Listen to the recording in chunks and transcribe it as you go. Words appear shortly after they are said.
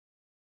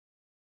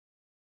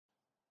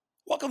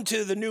Welcome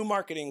to the New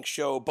Marketing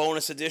Show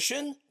bonus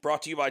edition,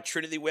 brought to you by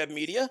Trinity Web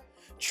Media,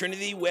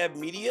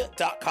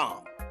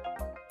 trinitywebmedia.com.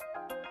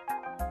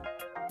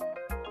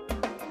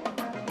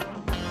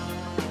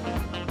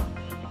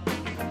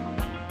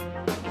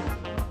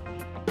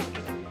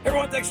 Hey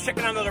everyone, thanks for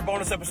checking out another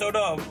bonus episode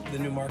of the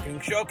New Marketing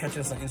Show. Catch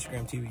us on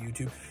Instagram, TV,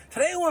 YouTube.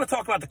 Today I want to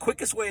talk about the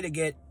quickest way to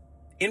get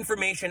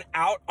information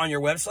out on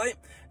your website,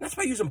 and that's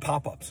by using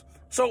pop-ups.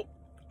 So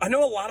I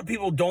know a lot of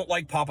people don't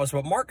like pop-ups,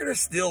 but marketers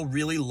still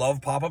really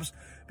love pop-ups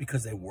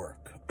because they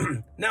work.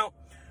 Now,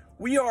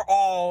 we are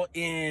all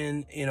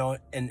in,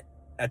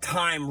 a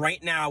time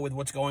right now with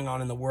what's going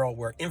on in the world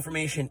where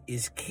information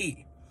is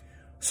key.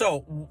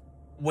 So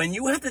when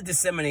you have to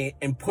disseminate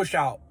and push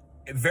out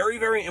very,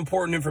 very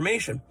important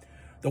information,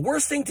 the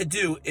worst thing to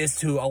do is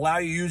to allow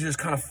your users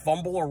kind of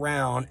fumble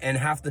around and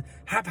have to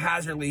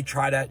haphazardly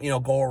try to,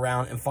 go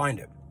around and find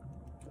it.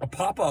 A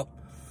pop-up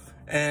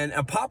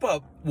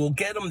will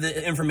get them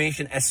the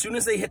information as soon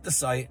as they hit the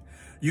site.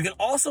 You can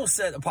also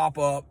set a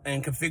pop-up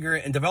and configure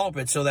it and develop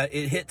it so that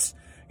it hits,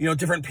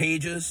 different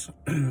pages.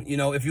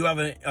 If you have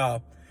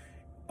a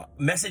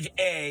message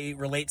A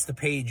relates to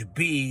page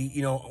B,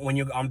 when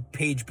you're on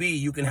page B,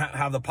 you can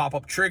have the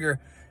pop-up trigger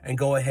and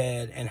go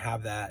ahead and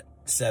have that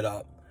set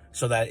up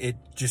so that it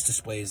just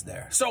displays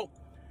there. So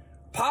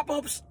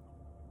pop-ups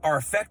are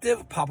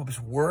effective. Pop-ups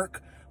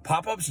work.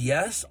 Pop-ups,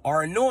 yes,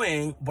 are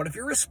annoying, but if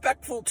you're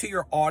respectful to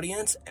your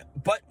audience,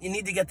 but you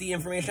need to get the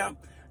information out,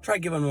 try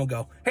giving them a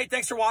go. Hey,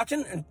 thanks for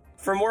watching, and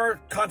for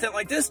more content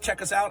like this,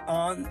 check us out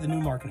on The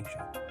New Marketing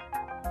Show.